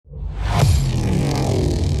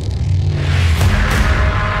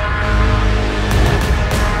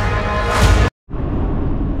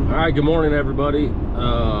right, good morning everybody.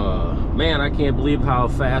 Man, I can't believe how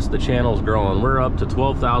fast the channel's growing. We're up to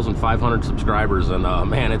 12,500 subscribers, and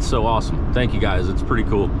man, it's so awesome. Thank you guys, it's pretty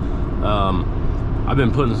cool. I've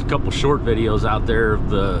been putting a couple short videos out there of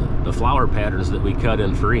the flower patterns that we cut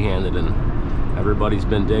in freehanded, and everybody's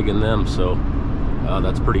been digging them, so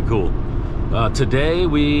that's pretty cool. Today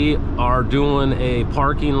we are doing a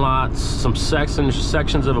parking lot, some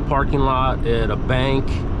sections of a parking lot at a bank.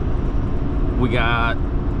 We got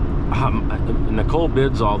Nicole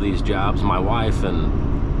bids all these jobs, my wife, and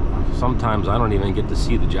sometimes I don't even get to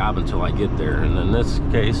see the job until I get there, and in this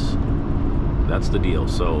case that's the deal.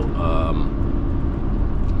 So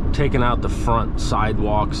taking out the front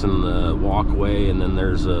sidewalks and the walkway, and then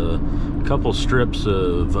there's a couple strips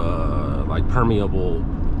of like permeable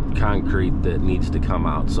concrete that needs to come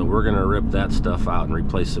out, so we're gonna rip that stuff out and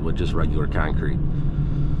replace it with just regular concrete.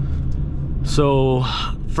 So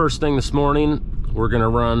first thing this morning, we're gonna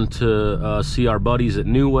run to see our buddies at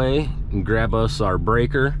New Way and grab us our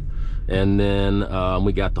breaker, and then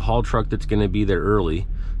we got the haul truck that's gonna be there early,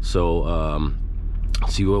 so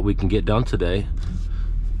see what we can get done today.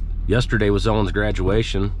 Yesterday was Owen's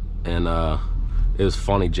graduation, and it was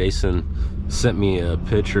funny. Jason sent me a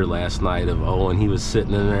picture last night of Owen. He was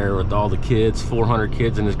sitting in there with all the kids, 400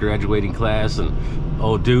 kids in his graduating class, and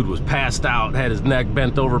old dude was passed out, had his neck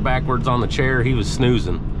bent over backwards on the chair. He was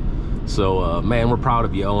snoozing. So man, we're proud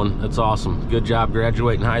of you, Owen. That's awesome. Good job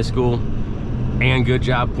graduating high school, and good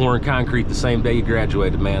job pouring concrete the same day you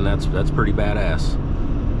graduated, man. That's pretty badass.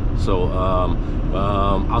 So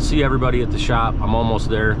I'll see everybody at the shop. I'm almost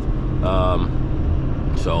there,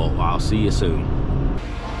 so I'll see you soon.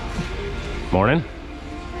 Morning.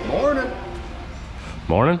 Morning.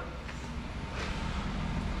 Morning.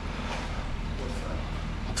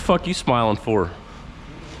 What the fuck you smiling for?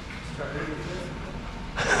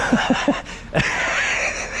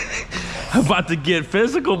 About to get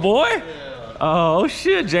physical, boy? Yeah. Oh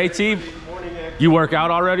shit, JT. You work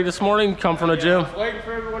out already this morning? Come from the gym? I was waiting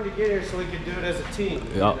for everyone to get here so we could do it as a team.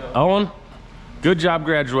 You know? Owen, good job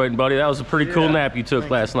graduating, buddy. That was a pretty cool nap you took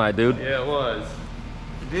last night, dude. Yeah, it was.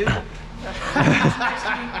 Dude. She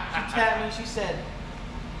tapped me, she said,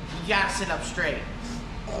 "You gotta sit up straight."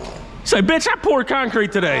 Say, bitch, I poured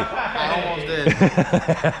concrete today. I almost did. You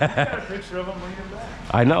got a picture of him leaning back.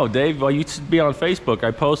 I know, Dave. Well, you should be on Facebook.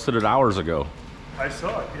 I posted it hours ago. I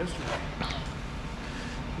saw it yesterday.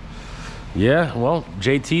 Yeah, well,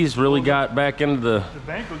 JT's really got back into the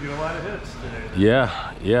bank will get a lot of hits today.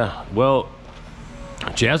 Yeah. Well,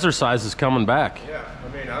 Jazzercise is coming back. Yeah, I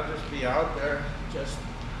mean, I'll just be out there just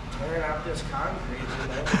tearing out this concrete, you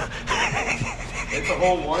know. It's a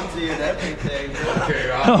whole onesie and everything.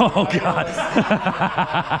 Okay, Oh God!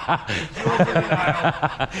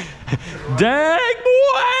 Dang,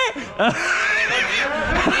 boy!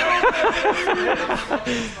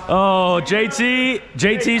 Oh,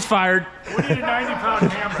 JT's fired. We need a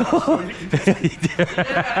 90-pound hammer.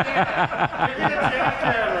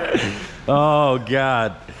 Oh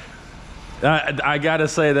God! I gotta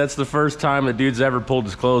say, that's the first time a dude's ever pulled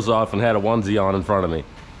his clothes off and had a onesie on in front of me.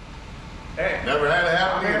 Hey, never had it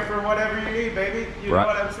happen. I'm here for whatever you need, baby. You know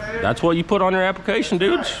what I'm saying? That's what you put on your application,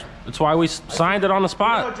 dude. That's why we signed it on the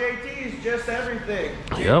spot. You know, JT's just everything.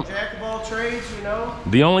 Yep. Jack of all trades, you know.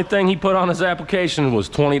 The only thing he put on his application was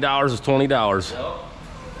 $20 is $20. Yep.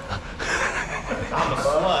 I'm a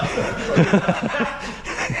slut.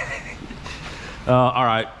 All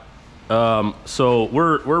right. So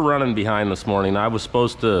we're running behind this morning. I was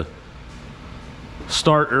supposed to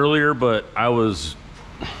start earlier, but I was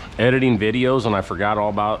editing videos and I forgot all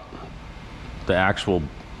about the actual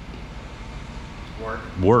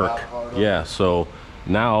work. Yeah, so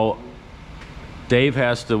now Dave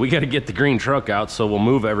has to, we got to get the green truck out, so we'll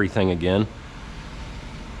move everything again.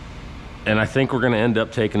 And I think we're going to end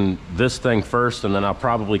up taking this thing first, and then I'll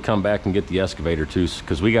probably come back and get the excavator too,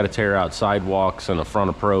 because we got to tear out sidewalks and a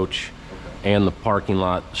front approach and the parking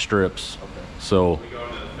lot strips. So We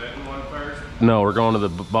going to the Fenton one first? no, we're going to the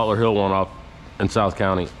Butler Hill one off in South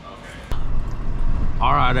County.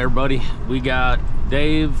 All right, everybody, we got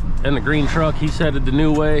Dave and the green truck. He's headed the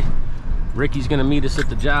New Way. Ricky's gonna meet us at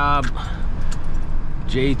the job.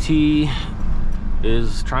 JT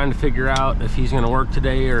is trying to figure out if he's gonna work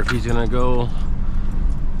today or if he's gonna go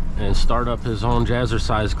and start up his own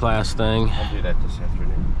Jazzercise class thing. I'll do that this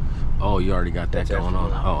afternoon. Oh, you already got that going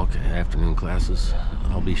on. Oh, okay, afternoon classes.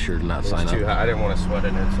 I'll be sure to not sign up. Too hot. I didn't want to sweat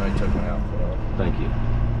in it, so I took my outfit off. Thank you.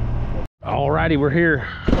 All righty, we're here.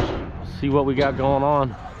 See what we got going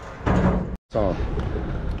on.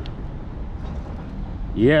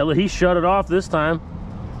 Yeah, he shut it off this time.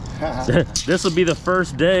 This will be the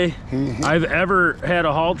first day I've ever had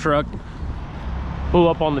a haul truck pull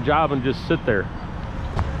up on the job and just sit there.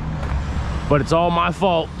 But it's all my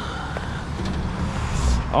fault.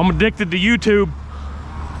 I'm addicted to YouTube.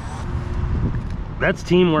 That's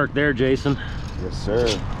teamwork there, Jason. Yes, sir.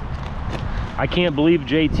 I can't believe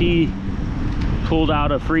JT pulled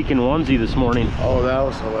out a freaking onesie this morning. Oh, that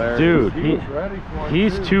was hilarious. Dude, he was ready for it,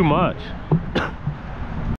 he's too. too much.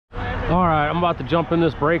 All right, I'm about to jump in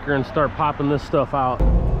this breaker and start popping this stuff out.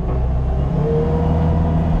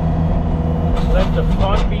 Let the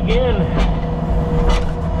fun begin.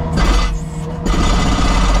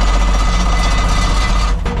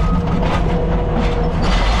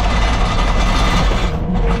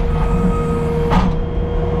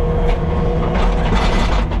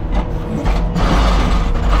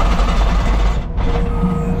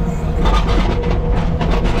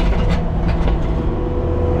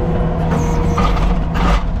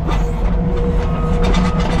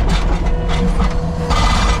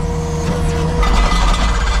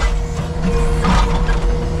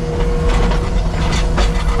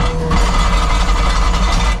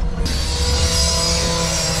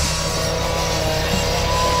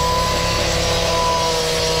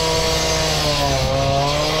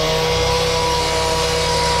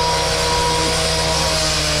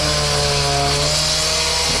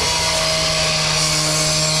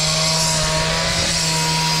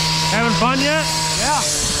 Having fun yet? Yeah.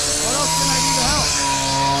 What else can I do to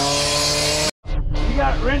help? You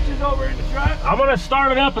got wrenches over in the truck? I'm gonna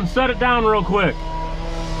start it up and set it down real quick.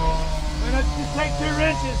 Why not just take 2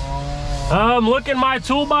 wrenches? Look in my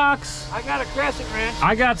toolbox. I got a crescent wrench.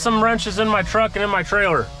 I got some wrenches in my truck and in my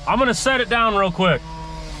trailer. I'm gonna set it down real quick.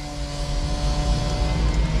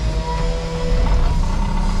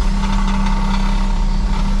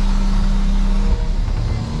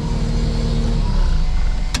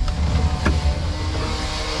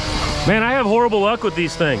 Man, I have horrible luck with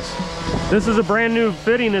these things. This is a brand new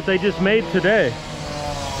fitting that they just made today.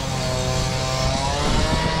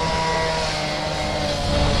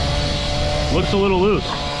 Looks a little loose.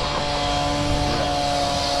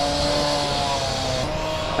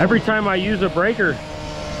 Every time I use a breaker,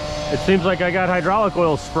 it seems like I got hydraulic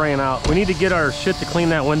oil spraying out. We need to get our shit to clean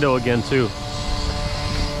that window again too.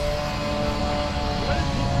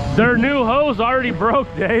 Their new hose already broke,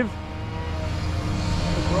 Dave.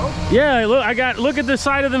 Yeah, look at the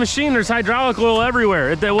side of the machine. There's hydraulic oil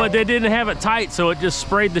everywhere. They didn't have it tight, so it just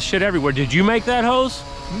sprayed the shit everywhere. Did you make that hose?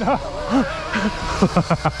 No.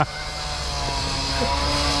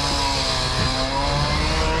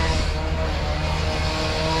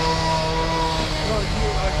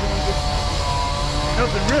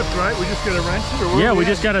 Nothing ripped, right? We just gotta wrench it, or Yeah, we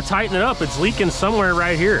just gotta tighten it up. It's leaking somewhere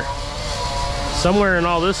right here. Somewhere in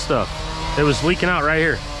all this stuff. It was leaking out right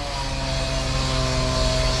here.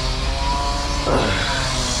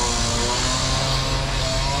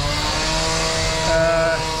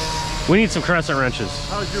 We need some crescent wrenches.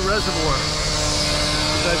 How's your reservoir?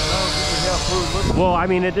 Is that, how fluid looking? Well, I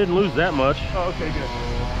mean, it didn't lose that much. Oh, okay, good.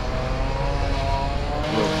 A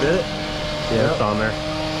little bit. Yeah, it's on there.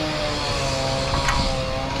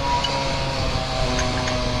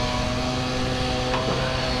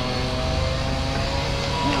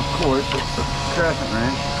 And of course, it's the crescent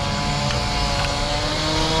wrench.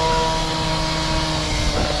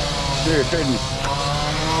 Sure, couldn't.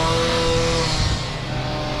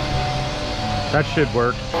 That should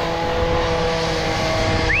work. There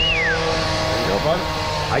you go, bud.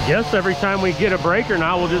 I guess every time we get a breaker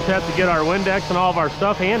now, we'll just have to get our Windex and all of our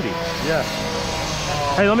stuff handy. Yeah.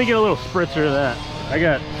 Hey, let me get a little spritzer of that.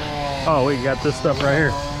 Oh, we got this stuff right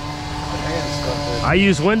here. I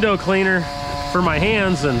use window cleaner for my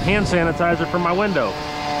hands and hand sanitizer for my window.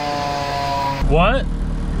 What?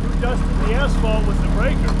 You dusted the asphalt with the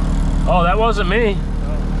breaker. Oh, that wasn't me.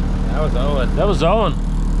 That was Owen. That was Owen.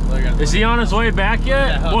 Is he on his way back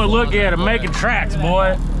yet? Boy, look at him making tracks,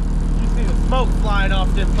 boy. You see the smoke flying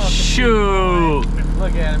off them fucking Shoot.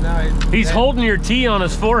 Look at him now. He's holding your T on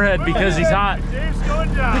his forehead because he's hot. Dave's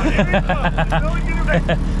going down. Here he comes. He's only getting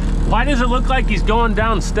ready. Why does it look like he's going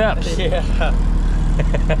down steps? Yeah.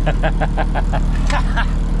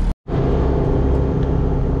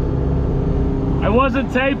 I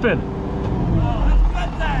wasn't taping. Oh, that's a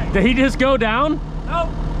good thing. Did he just go down? Nope.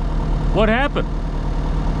 What happened?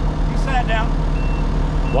 He sat down.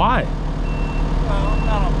 Why? Well,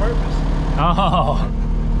 not on purpose. Oh.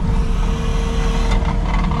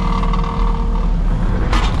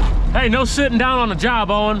 Hey, no sitting down on the job,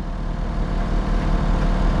 Owen.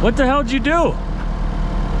 What the hell did you do? I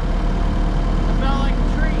felt like a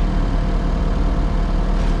tree.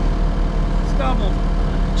 Stumbled.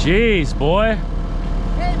 Jeez, boy.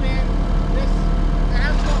 Hey man, this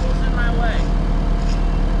asphalt was in my way.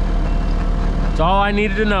 That's all I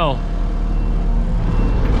needed to know.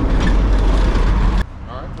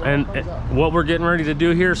 And what we're getting ready to do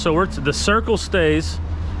here, so the circle stays,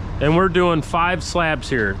 and we're doing 5 slabs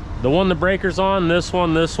here. The one the breaker's on, this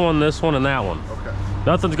one, this one, this one, and that one. Okay.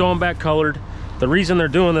 Nothing's going back colored. The reason they're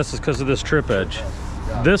doing this is because of this trip edge.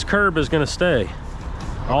 This curb is gonna stay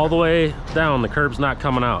all the way down. The curb's not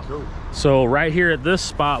coming out. Cool. So right here at this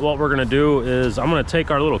spot, what we're gonna do is I'm gonna take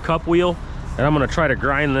our little cup wheel and I'm gonna try to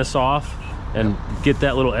grind this off and get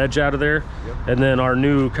that little edge out of there. Yep. And then our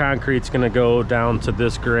new concrete's gonna go down to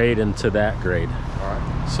this grade and to that grade. All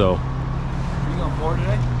right. So Are you gonna pour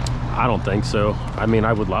today? I don't think so. I mean,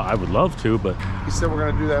 I would love to, but He said we're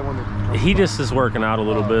gonna do that when he just is working out a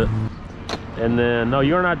little bit. And then, no,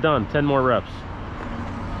 you're not done. 10 more reps.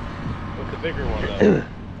 With the bigger one though.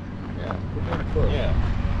 Yeah. Put one foot. Yeah.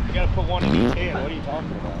 You gotta put one in each hand. What are you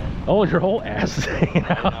talking about? Oh, your whole ass is hanging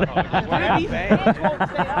out.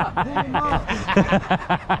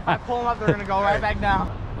 I pull them up, they're gonna go right back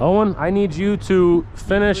down. Owen, I need you to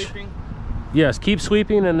finish. Sweeping. Yes, keep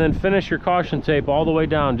sweeping and then finish your caution tape all the way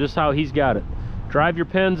down, just how he's got it. Drive your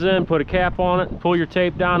pins in, put a cap on it, and pull your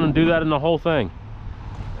tape down and do that in the whole thing.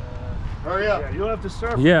 Hurry up. Yeah, you'll have to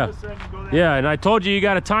surf Yeah. this end and go that Yeah, and I told you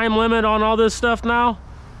got a time limit on all this stuff now.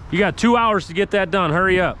 You got 2 hours to get that done.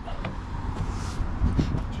 Hurry up.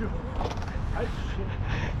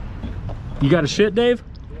 You got a shit, Dave?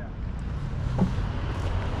 Yeah.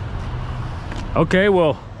 Okay,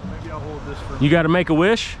 well, Maybe I'll hold this for you got to make a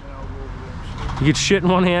wish. and I'll go over there. You get shit in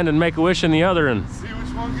one hand and make a wish in the other and See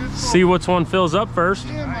which one gets see which one fills up first.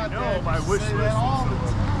 Yeah, my I know, dad my used to wish say list that all is the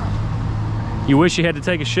so time. You wish you had to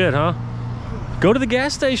take a shit, huh? Go to the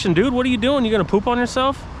gas station, dude. What are you doing? You gonna poop on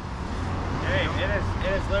yourself? Hey, it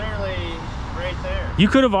is literally right there. You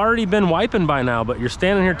could have already been wiping by now, but you're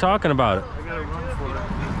standing here talking about it. I gotta run for it.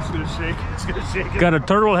 It's gonna shake. It's gonna shake. Got a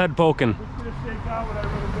turtle head poking. It's gonna shake out when I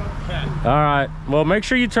really go. All right. Well, make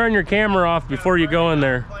sure you turn your camera off before you go in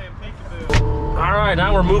there. Playing peekaboo. All right,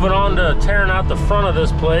 now we're moving on to tearing out the front of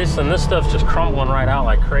this place, and this stuff's just crumbling right out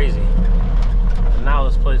like crazy. And now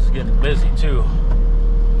this place is getting busy too.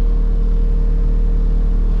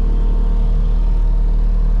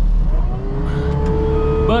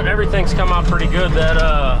 But everything's come out pretty good.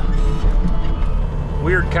 That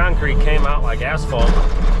weird concrete came out like asphalt.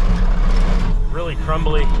 Really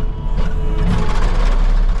crumbly.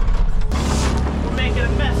 We're making a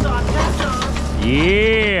mess on Tesson.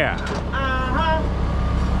 Yeah. Uh-huh.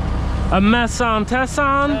 A mess on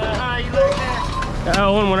Tesson. You like that?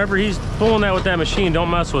 Oh, and whenever he's pulling that with that machine, don't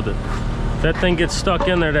mess with it. If that thing gets stuck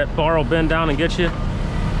in there, that bar will bend down and get you.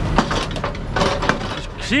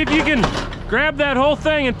 See if you can grab that whole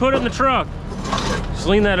thing and put it in the truck. Just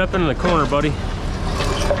lean that up into the corner, buddy.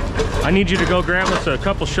 I need you to go grab us a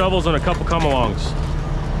couple shovels and a couple come-alongs.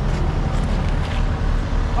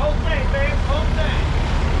 Whole thing, babe. Whole thing.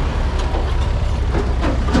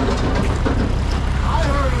 I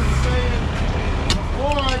heard him saying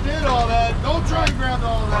before I did all that, don't try and grab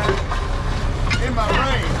all that in my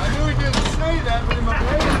brain. I knew he didn't say that, but in my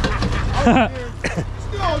brain, I was here,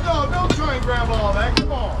 no, don't try and grab all that.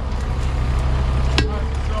 Come on. So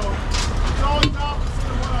it's always opposite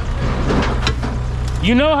of what I think.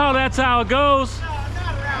 You know how that's how it goes. No,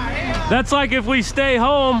 not around here. That's like if we stay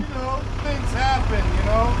home. You know, things happen, you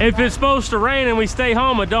know. If it's supposed to rain and we stay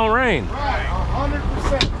home, it don't rain. Right,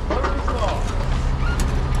 100%. Murder's law.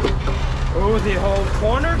 Oh, the whole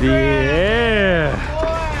corner grab. Yeah.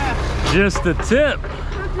 Boy. Just the tip.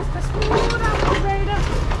 Just a smooth operator.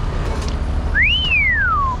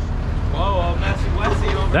 Whoa, messy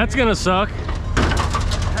wetsy over That's here. gonna suck.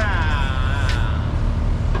 Ah.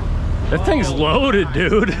 That thing's Oh loaded, my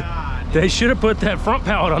dude. God. They should have put that front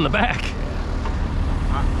pallet on the back.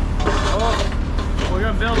 Oh, we're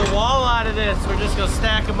gonna build a wall out of this. We're just gonna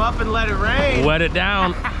stack them up and let it rain. Wet it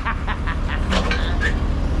down.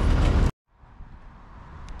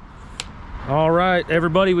 All right,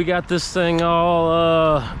 everybody, we got this thing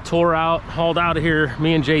all tore out, hauled out of here.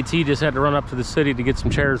 Me and JT just had to run up to the city to get some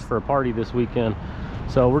chairs for a party this weekend.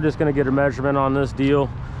 So we're just gonna get a measurement on this deal.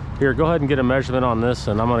 Here, go ahead and get a measurement on this,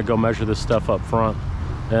 and I'm gonna go measure this stuff up front.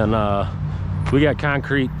 And we got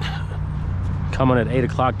concrete coming at 8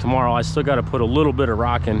 o'clock tomorrow. I still gotta put a little bit of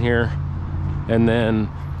rock in here and then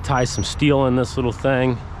tie some steel in this little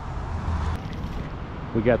thing.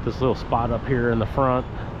 We got this little spot up here in the front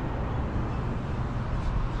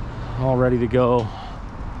all ready to go.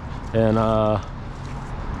 And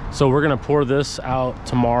so we're gonna pour this out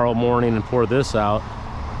tomorrow morning and pour this out,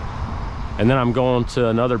 and then I'm going to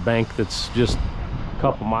another bank that's just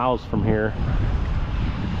couple miles from here,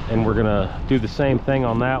 and we're gonna do the same thing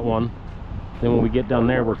on that one. Then when we get down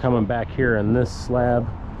there, we're coming back here, and this slab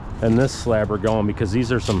and this slab are going, because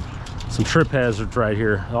these are some trip hazards right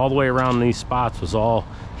here. All the way around these spots was all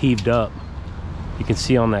heaved up. You can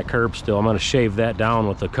see on that curb still. I'm gonna shave that down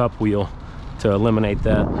with a cup wheel to eliminate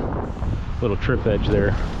that little trip edge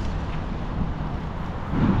there.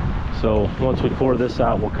 So once we pour this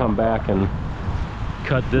out, we'll come back and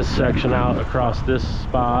cut this section out across this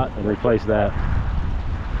spot and replace that.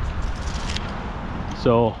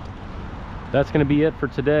 So that's going to be it for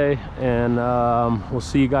today, and we'll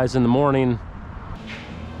see you guys in the morning.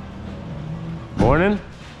 Morning.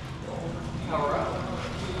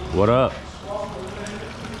 What up?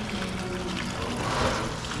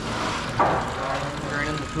 Burn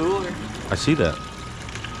in the cooler. I see that.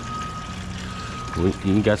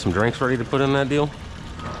 You got some drinks ready to put in that deal?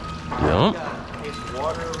 Yeah. Got a case of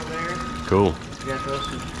water over there. Cool. We got those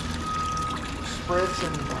some spritz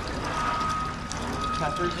and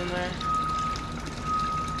peppers in there.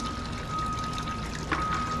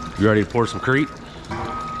 You ready to pour some Crete?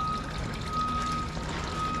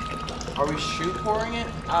 Are we shoot pouring it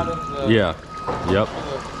out of the? Yeah. Yep.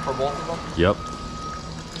 For both of them? Yep.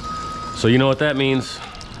 So you know what that means.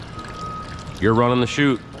 You're running the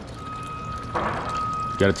chute.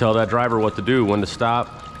 You gotta tell that driver what to do, when to stop,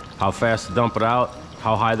 how fast to dump it out,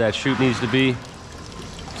 how high that chute needs to be.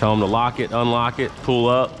 Tell them to lock it, unlock it, pull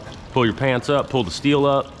up, pull your pants up, pull the steel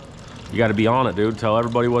up. You gotta be on it, dude. Tell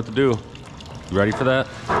everybody what to do. You ready for that?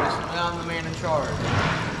 Basically, I'm the man in charge.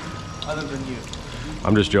 Other than you.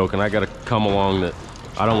 I'm just joking. I gotta come along that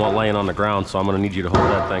I don't want laying on the ground, so I'm gonna need you to hold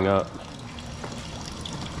that thing up.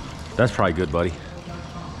 That's probably good, buddy.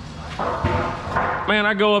 Man,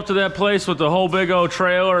 I go up to that place with the whole big old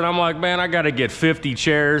trailer, and I'm like, man, I gotta get 50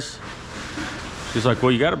 chairs. She's like,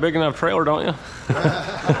 well, you got a big enough trailer, don't you?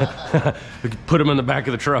 We could put them in the back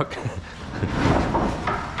of the truck.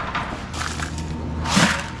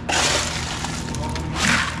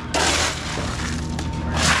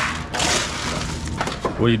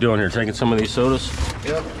 What are you doing here? Taking some of these sodas?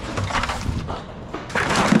 Yep.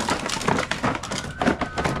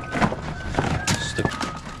 Stick.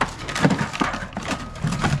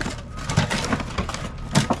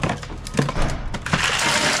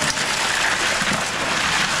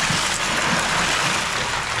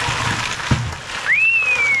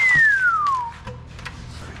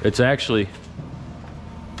 It's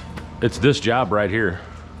this job right here.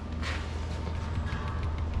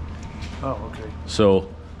 Oh, okay. So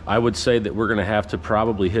I would say that we're gonna have to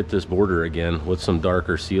probably hit this border again with some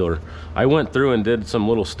darker sealer. I went through and did some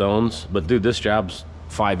little stones, but dude, this job's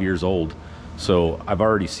 5 years old. So I've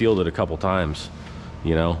already sealed it a couple times,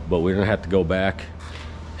 you know, but we're gonna have to go back,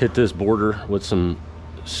 hit this border with some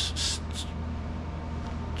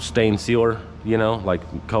stain sealer, you know, like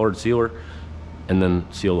colored sealer, and then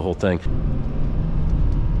seal the whole thing.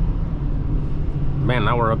 Man,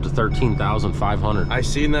 now we're up to 13,500. I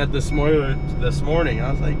seen that this morning. I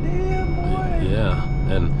was like, damn, boy. Yeah,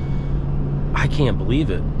 and I can't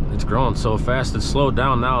believe it. It's growing so fast. It's slowed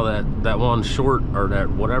down now. That one short, or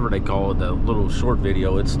that whatever they call it, that little short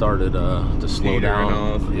video, it started to slow down.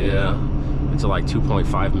 Off, yeah. It's like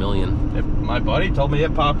 2.5 million. My buddy told me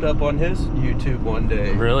it popped up on his YouTube one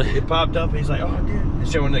day. Really? It popped up. He's like, oh, dude.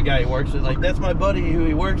 Showing the guy he works with. Like, that's my buddy who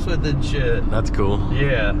he works with and shit. That's cool.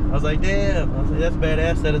 Yeah. I was like, damn. I was like, that's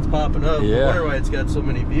badass that it's popping up. Yeah. I wonder why it's got so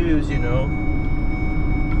many views, you know?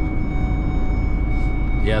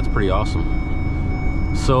 Yeah, it's pretty awesome.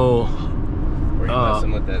 So... Were you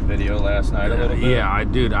messing with that video last night a little bit? Yeah, I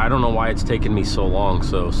don't know why it's taken me so long,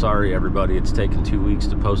 so sorry everybody, it's taken 2 weeks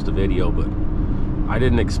to post a video, but I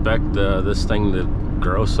didn't expect this thing to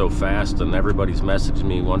grow so fast, and everybody's messaging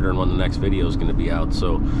me wondering when the next video is going to be out,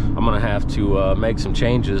 so I'm going to have to make some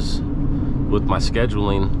changes with my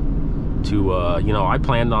scheduling to, you know, I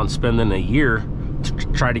planned on spending a year to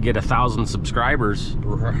try to get 1,000 subscribers.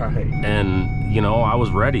 Right. And, you know, I was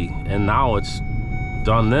ready, and now it's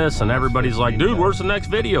done this, and everybody's like, dude, where's the next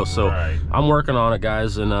video? So right. I'm working on it,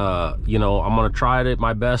 guys, and you know, I'm gonna try it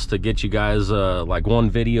my best to get you guys like one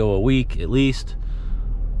video a week at least,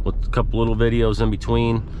 with a couple little videos in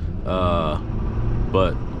between.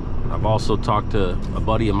 But I've also talked to a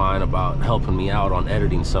buddy of mine about helping me out on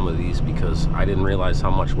editing some of these, because I didn't realize how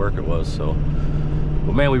much work it was. So,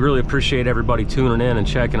 but man, we really appreciate everybody tuning in and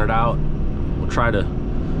checking it out. We'll try to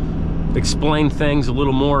explain things a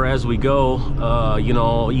little more as we go. You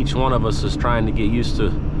know, each one of us is trying to get used to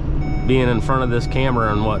being in front of this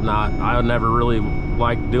camera and whatnot. I never really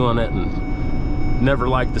liked doing it, and never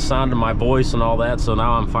liked the sound of my voice and all that, so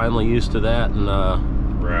now I'm finally used to that, and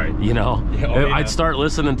Right. You know, I'd start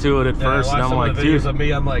listening to it at first, and I'm like, dude, of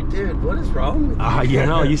me, I'm like, dude, what is wrong with you? You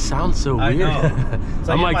know, you sound so weird. I know.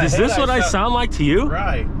 I'm like, is this what I sound like to you?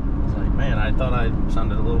 Right. It's like, man, I thought I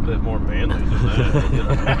sounded a little bit more manly than that. You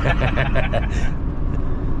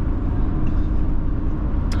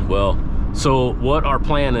know? Well, so what our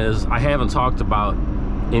plan is, I haven't talked about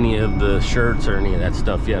any of the shirts or any of that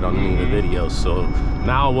stuff yet on any of the videos. So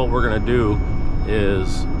now what we're gonna do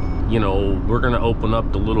is, you know, we're gonna open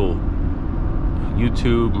up the little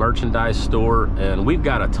YouTube merchandise store, and we've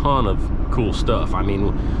got a ton of cool stuff. I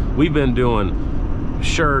mean, we've been doing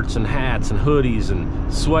shirts and hats and hoodies and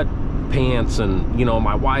sweatpants, and you know,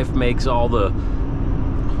 my wife makes all the,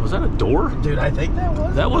 was that a door? Dude, I think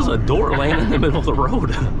that was a door laying in the middle of the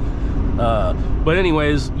road. But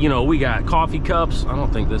anyways, you know, we got coffee cups. I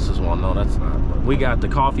don't think this is one. No, that's not. But we got the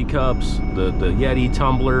coffee cups, the Yeti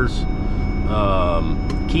tumblers,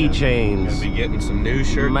 keychains. Gonna be getting some new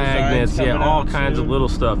shirt magnets, yeah, all kinds of little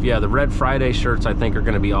stuff. Yeah, the Red Friday shirts I think are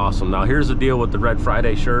going to be awesome. Now here's the deal with the Red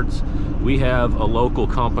Friday shirts. We have a local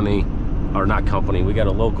company, or not company, we got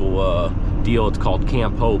a local deal. It's called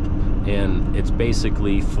Camp Hope, and it's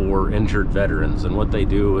basically for injured veterans. And what they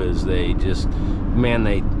do is they just, man,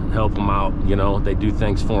 they help them out. You know, they do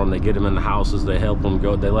things for them. They get them in the houses, they help them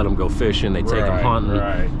go, they let them go fishing, they take them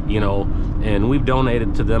hunting, you know, and we've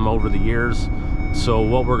donated to them over the years. So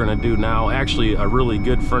what we're gonna do now, actually a really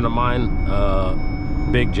good friend of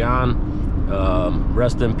mine, Big John,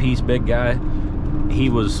 rest in peace, big guy, he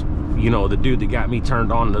was, you know, the dude that got me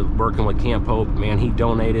turned on to working with Camp Hope. Man, he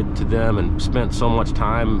donated to them and spent so much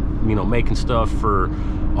time, you know, making stuff for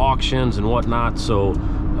auctions and whatnot. So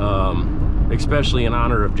especially in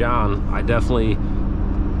honor of John, I definitely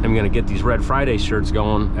am gonna get these Red Friday shirts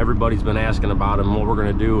going. Everybody's been asking about them. What we're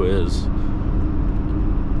gonna do is,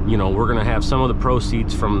 you know, we're gonna have some of the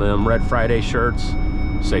proceeds from them Red Friday shirts,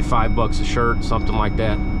 say $5 a shirt, something like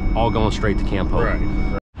that, all going straight to Camp Hope.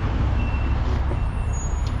 Right.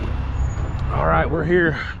 All right, we're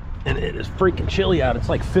here, and it is freaking chilly out. It's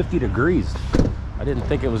like 50 degrees. I didn't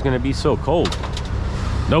think it was gonna be so cold.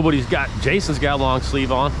 Nobody's got, Jason's got a long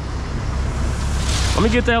sleeve on. Let me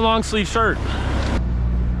get that long sleeve shirt.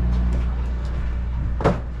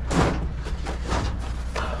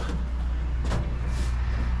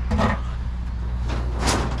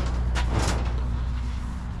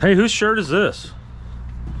 Hey, whose shirt is this?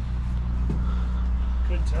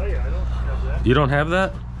 Couldn't tell you. I don't have that. You don't have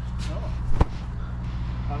that? No.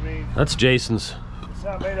 I mean, That's Jason's. it's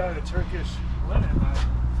not made out of Turkish linen, man.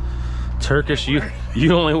 Turkish, you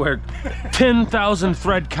only wear 10,000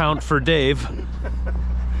 thread count for Dave.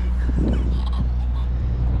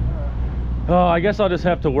 Oh, I guess I'll just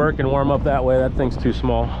have to work and warm up that way. That thing's too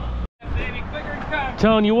small. Baby, quicker and come.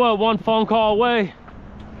 Telling you what, one phone call away.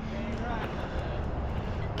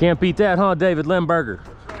 Can't beat that, huh, David Limburger?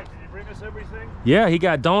 That's right. Did you bring us everything? Yeah, he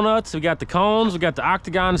got donuts, we got the cones, we got the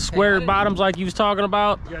octagon square bottoms like you was talking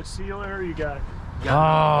about. You got sealer, you got...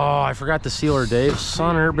 Oh, I forgot the sealer, Dave.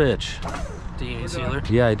 Son of a bitch. Do you need a sealer?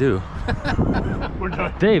 Yeah, I do. We're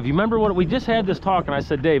done. Dave, you remember what we just had this talk, and I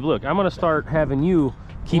said, Dave, look, I'm gonna start having you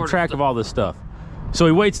keep Order track stuff. of all this stuff. So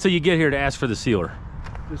he waits till you get here to ask for the sealer.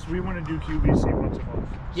 We want to do QVC once a month.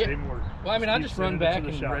 Yeah. Same order. Well, I mean, I Keep just run sending it back to the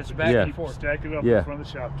and shop. rest back Yeah. and forth. Stack it up Yeah. in front of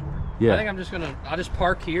the shop door. Yeah. I think I'm just gonna, I'll just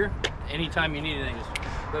park here. Anytime you need anything, just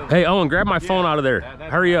boom. Hey, Owen, grab my phone out of there.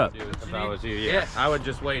 Hurry up. If I was you, Yeah. I would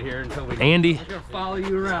just wait here until we. Andy, I'm gonna follow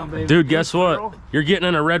you around, baby. dude, guess what? You're getting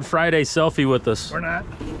in a Red Friday selfie with us. We're not.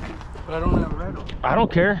 But I don't have red on. I don't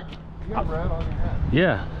care. You got red on your hat.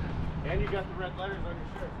 Yeah. And you got the red letters on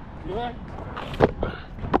your shirt.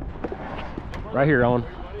 Right here, Owen.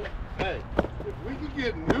 Hey, if we could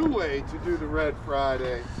get New Way to do the Red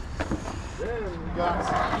Friday, then we got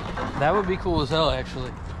some. That would be cool as hell,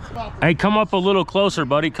 actually. Hey, come up a little closer,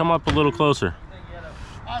 buddy. Come up a little closer.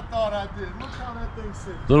 I thought I did. Look how that thing sits.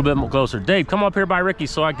 A little bit more closer. Dave, come up here by Ricky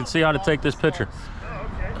so I can see how to take this picture. Oh,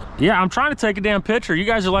 okay. Yeah, I'm trying to take a damn picture. You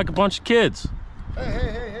guys are like a bunch of kids.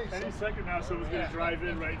 Hey. Any second now, someone's going to drive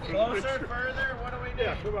in right in front of the picture. further. What do we do?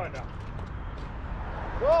 Yeah, come on now.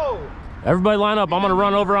 Whoa. Everybody line up. I'm gonna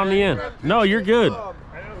run over on the end. No, you're good. I know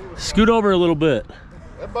who was Scoot over a little bit.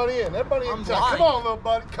 Everybody in. Everybody in. I'm Come blind. on, little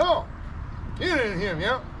buddy. Come on. Get in here,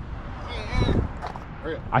 yeah.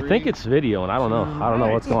 Hurry up. I think it's video, and I don't know. I don't know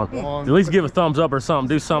what's going on. One. At least give a thumbs up or something.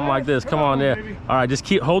 Do something like this. Come on, yeah. All right, just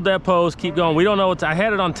hold that pose. Keep going. We don't know what. I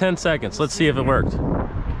had it on 10 seconds. Let's see if it worked.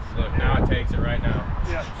 Look, now it takes it right now.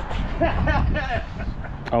 Yeah.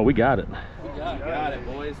 Oh, we got it. Got it,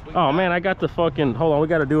 boys. Oh man, I got the fucking. Hold on, we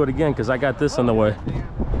got to do it again because I got this in the way.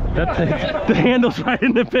 That thing, the handle's right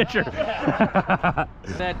in the picture.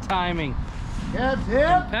 That timing. Cab's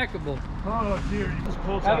hip. Impeccable. Oh dear, you just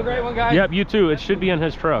pulled Have a great one, guys. Yep, you too. It should be in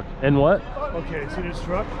his truck. And what? Okay, it's in his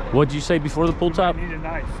truck. What'd you say before the pull top? I need a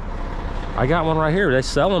knife. I got one right here. They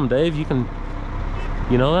sell them, Dave. You can,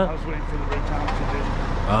 you know I that? was waiting for the Ray Thompson to do.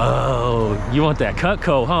 Oh, you want that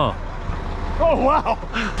Cutco, huh? Oh wow!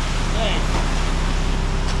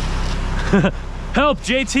 Help,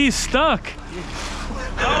 JT's stuck.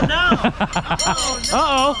 Oh no!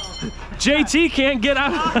 Uh-oh. JT can't get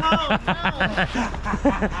out.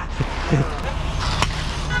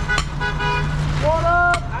 What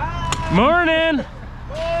up? Morning.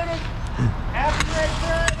 Happy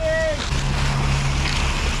birthday!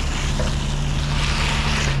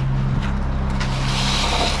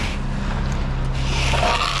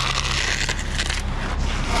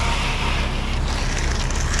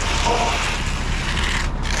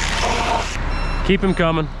 Keep him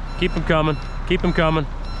coming. Keep him coming. Keep him coming.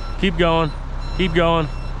 Keep going. Keep going.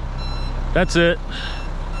 That's it.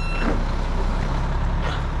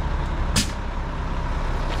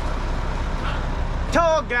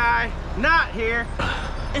 Tall guy, not here.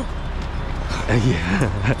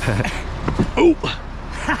 Yeah. Ooh.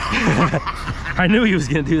 I knew he was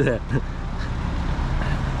gonna do that.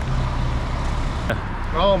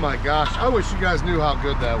 Oh my gosh, I wish you guys knew how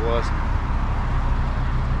good that was.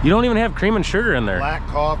 You don't even have cream and sugar in there. Black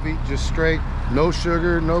coffee, just straight, no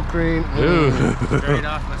sugar, no cream. Ooh. Straight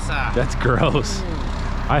off my side. That's gross.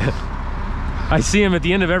 I see him at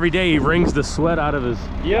the end of every day. He wrings the sweat out of his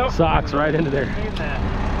socks right into there.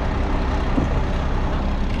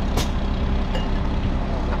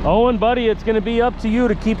 Owen, buddy, it's going to be up to you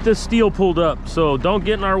to keep this steel pulled up. So don't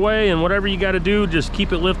get in our way, and whatever you got to do, just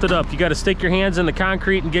keep it lifted up. You got to stick your hands in the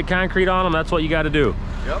concrete and get concrete on them. That's what you got to do.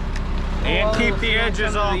 Yep. And keep the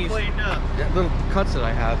edges all cleaned up. Little cuts that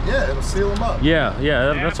I have. Yeah, it'll seal them up. Yeah,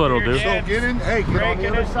 that's what it'll do. So get in, hey, get on the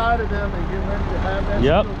other side of them and get ready to have that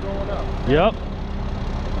Yep. steel going up. Yep.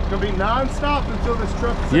 It's gonna be non-stop until this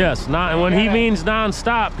truck is Yes, not, and when he means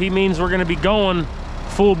non-stop, he means we're going to be going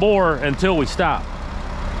full bore until we stop.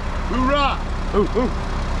 Hoorah! Ooh, ooh.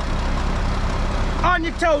 On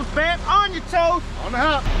your toes, Bam. On your toes. On the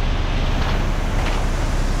hop.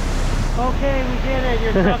 Okay, we did it.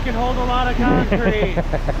 Your truck can hold a lot of concrete.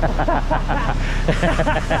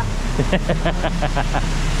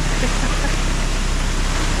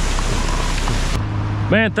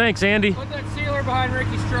 Man, thanks, Andy. Put that sealer behind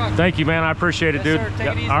Ricky's truck. Thank you, man. I appreciate it, Yes, dude. sir. Take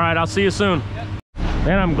it easy. All right, I'll see you soon. Yep.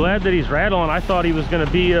 Man, I'm glad that he's rattling. I thought he was going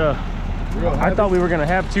to be, I thought we were going to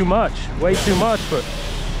have too much, way too much, but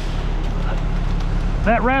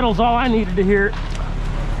that rattle's all I needed to hear.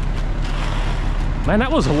 Man,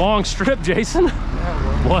 that was a long strip, Jason.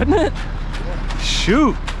 Yeah, Wasn't it?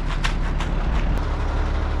 Shoot.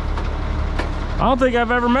 I don't think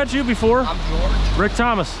I've ever met you before. I'm George. Rick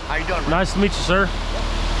Thomas. How you doing? Nice to meet you, sir.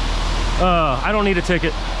 I don't need a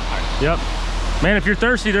ticket. Yep. Man, if you're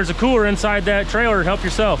thirsty, there's a cooler inside that trailer. Help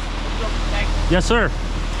yourself. Thanks. Yes, sir.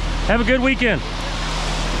 Have a good weekend.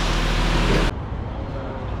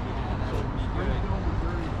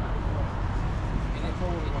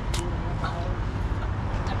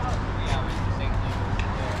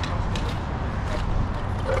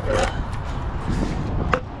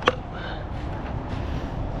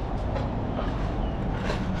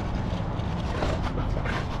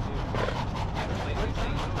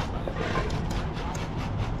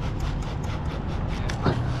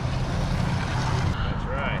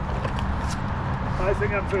 I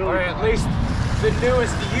think I'm fairly. Or at least the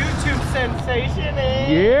newest YouTube sensation is.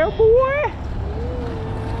 Yeah, boy.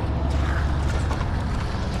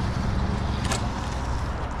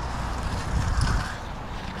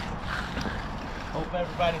 Hope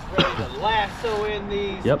everybody's ready to lasso in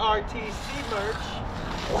these Yep. RTC merch.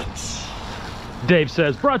 Dave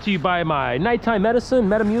says, brought to you by my nighttime medicine,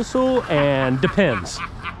 Metamucil, and Depends.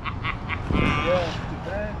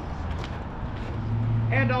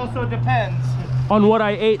 And also depends On what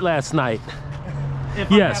I ate last night. if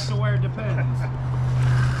Yes. I have to wear depends.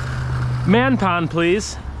 Man pan,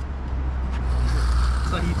 please.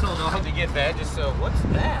 So you told dog to get veggies, so what's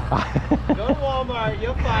that? Go to Walmart,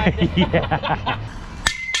 you'll find it. Yeah.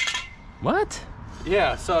 What?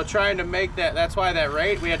 Yeah, so trying to make that's why that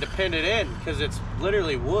rate, we had to pin it in, because it's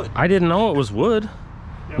literally wood. I didn't know it was wood.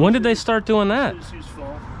 When did they start doing that? Just use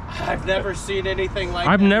foam. I've never seen anything like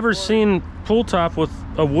that. I've never before. seen pull top with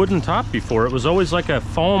a wooden top before. It was always like a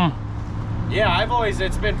foam. Yeah,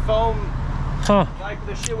 it's been foam Huh. like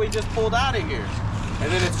the shit we just pulled out of here.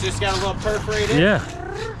 And then it's just got a little perforated. Yeah.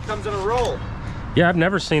 Comes in a roll. Yeah, I've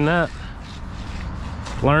never seen that.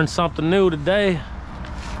 Learned something new today.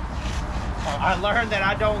 I learned that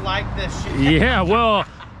I don't like this shit. Yeah, well,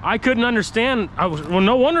 I couldn't understand. Well,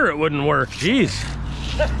 no wonder it wouldn't work. Jeez.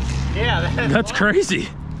 Yeah, That's crazy.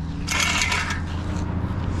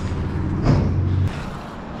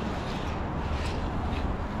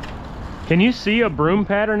 Can you see a broom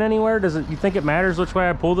pattern anywhere? Does it? You think it matters which way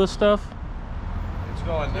I pull this stuff? It's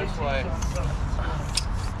going this way.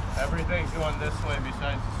 Everything's going this way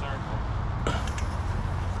besides the circle.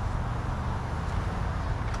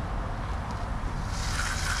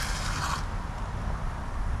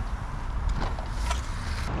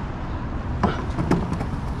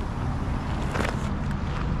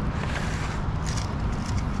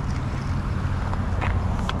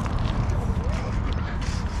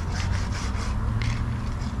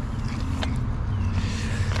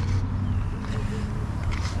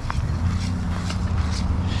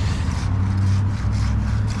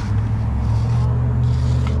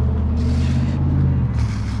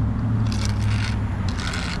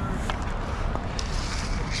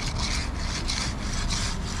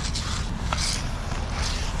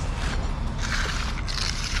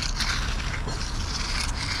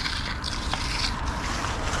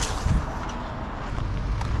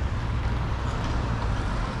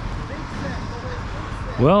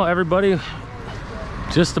 Well, everybody,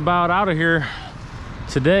 just about out of here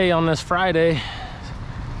today on this Friday.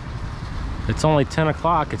 It's only 10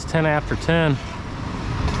 o'clock. It's 10 after 10.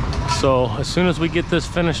 So as soon as we get this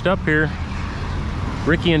finished up here,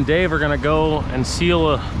 Ricky and Dave are gonna go and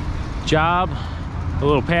seal a job, a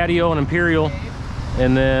little patio in Imperial,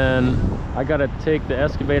 and then I gotta take the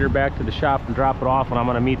excavator back to the shop and drop it off, and I'm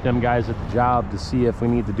gonna meet them guys at the job to see if we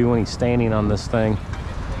need to do any staining on this thing.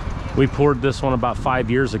 We poured this one about 5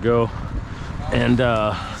 years ago, and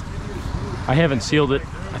I haven't sealed it.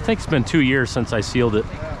 I think it's been 2 years since I sealed it.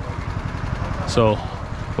 So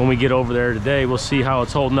when we get over there today, we'll see how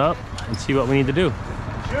it's holding up and see what we need to do.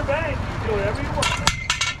 It's your bank. You do whatever you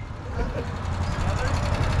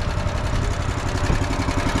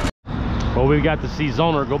want. Well, we got to see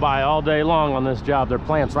Zoner go by all day long on this job. Their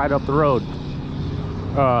plant's right up the road.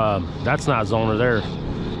 That's not Zoner there.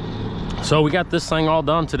 So we got this thing all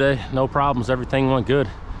done today. No problems. Everything went good.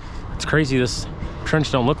 It's crazy. This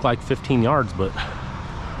trench don't look like 15 yards, but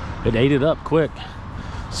it ate it up quick.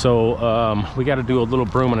 So we got to do a little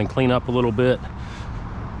brooming and clean up a little bit.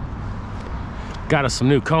 Got us some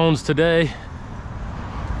new cones today.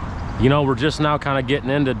 You know, we're just now kind of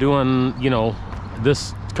getting into doing, you know,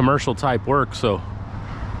 this commercial type work. So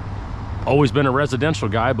always been a residential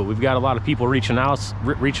guy, but we've got a lot of people reaching out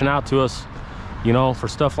to us, you know, for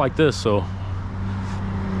stuff like this. So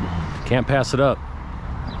can't pass it up.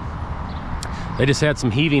 They just had some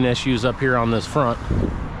heaving issues up here on this front,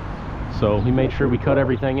 so we made sure we cut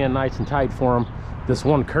everything in nice and tight for them. This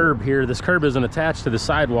one curb here, this curb isn't attached to the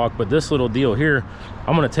sidewalk, but this little deal here,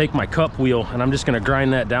 I'm going to take my cup wheel and I'm just going to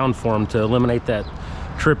grind that down for them to eliminate that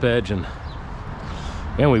trip edge. And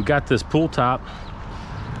we've got this pool top,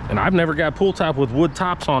 and I've never got pool top with wood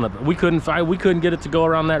tops on it, but we couldn't get it to go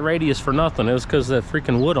around that radius for nothing. It was because of the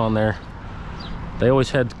freaking wood on there. They always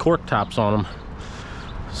had cork tops on them.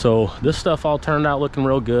 So this stuff all turned out looking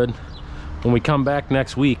real good. When we come back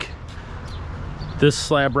next week, this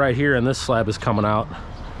slab right here and this slab is coming out,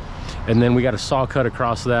 and then we got a saw cut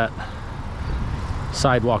across that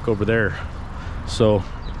sidewalk over there. So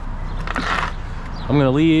I'm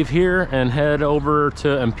gonna leave here and head over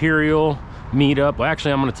to Imperial, meet up. Well,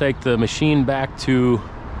 actually, I'm gonna take the machine back to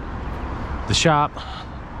the shop,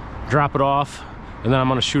 drop it off, and then I'm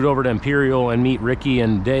gonna shoot over to Imperial and meet Ricky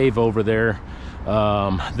and Dave over there.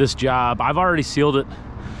 This job, I've already sealed it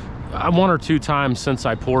 1 or 2 times since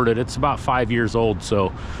I poured it. It's about 5 years old,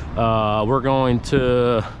 so we're going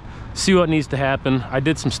to see what needs to happen. I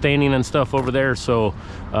did some staining and stuff over there, so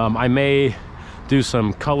I may do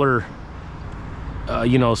some color,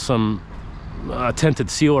 you know, some tinted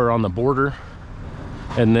sealer on the border,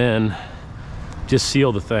 and then just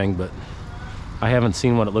seal the thing. But I haven't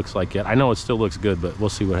seen what it looks like yet. I know it still looks good, but we'll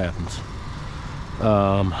see what happens.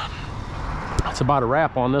 That's about a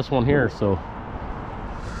wrap on this one here. So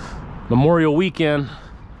Memorial weekend,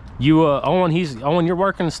 you Owen, you're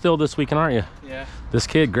working still this weekend, aren't you? Yeah. This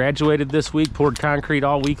kid graduated this week, poured concrete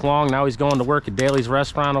all week long. Now he's going to work at Daly's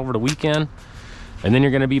restaurant over the weekend, and then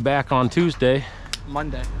you're going to be back on Tuesday.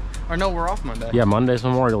 Monday. Or no, we're off Monday. Yeah, Monday's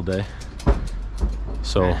Memorial Day.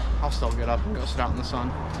 So I'll still get up and go sit out in the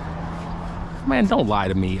sun. man, don't lie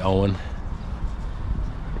to me, Owen.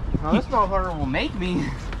 Now this motherfucker will make me.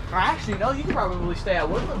 Or actually, no, you can probably stay at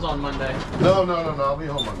Woodlands on Monday. No, I'll be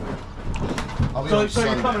home Monday. I'll be home So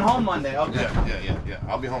you're coming home Monday, okay. Yeah.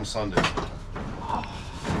 I'll be home Sunday. What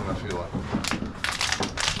I feel like.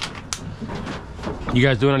 You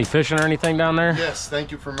guys doing any fishing or anything down there? Yes,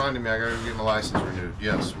 thank you for reminding me. I gotta get my license renewed.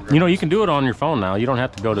 Yes. You know, you can do it on your phone now. You don't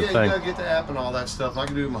have to go to the Yeah, thing. you gotta get the app and all that stuff. I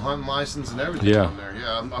can do my hunting license and everything Yeah. on there.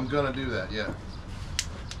 Yeah, I'm gonna do that. Yeah.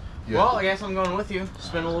 Yeah. Well, I guess I'm going with you.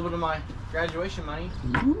 Spend a little bit of my graduation money.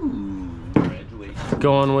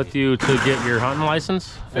 Going with you to get your hunting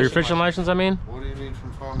license? Or your fishing license, I mean? What do you need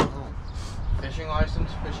from farm to home? Fishing license,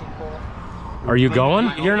 fishing pole. Are you going?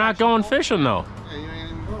 my own You're not actual going pole? fishing though. Yeah, you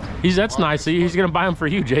ain't even going. That's nice of you. He's gonna buy them for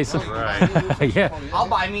you, Jason. Right. Yeah. I'll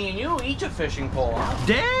buy me and you each a fishing pole.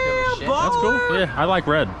 Damn, That's cool. Yeah, I like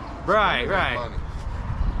red. Right, right. Money.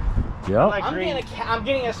 Yep. I'm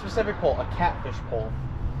getting a specific pole, a catfish pole.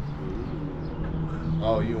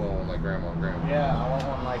 Oh, you want one like grandma and grandma? Yeah, I want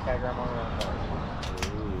one like that grandma.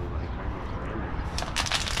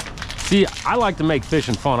 See, I like to make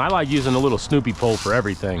fishing fun. I like using a little Snoopy pole for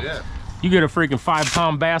everything. Yeah. You get a freaking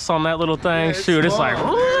 5-pound bass on that little thing. Yeah, it's Shoot, it's fun.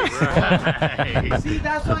 like. See,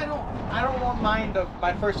 that's why I don't want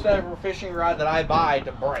my first ever fishing rod that I buy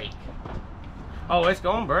to break. Oh, it's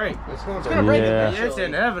gonna break. It's gonna gonna break Yeah. eventually. It's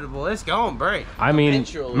inevitable. It's gonna break. I mean,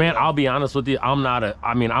 Eventually, man, yeah. I'll be honest with you. I'm not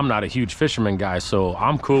a huge fisherman guy, so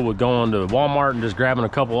I'm cool with going to Walmart and just grabbing a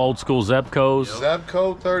couple old school Zebcos.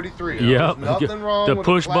 Zebco 33. Yep. There's nothing wrong The with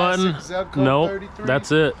push a classic button. Zebco Nope. 33.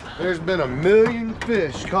 That's it. There's been 1 million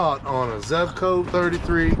fish caught on a Zebco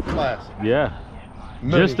 33 classic. Yeah.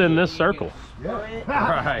 Just in this circle. Right.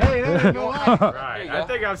 Hey, that ain't no lie. Right. I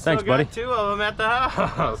think I've still Thanks, buddy. got 2 of them at the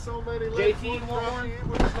house. So many JT, you want one?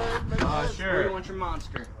 Oh, Where do sure. you want your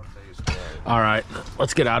monster? All right,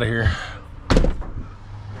 let's get out of here.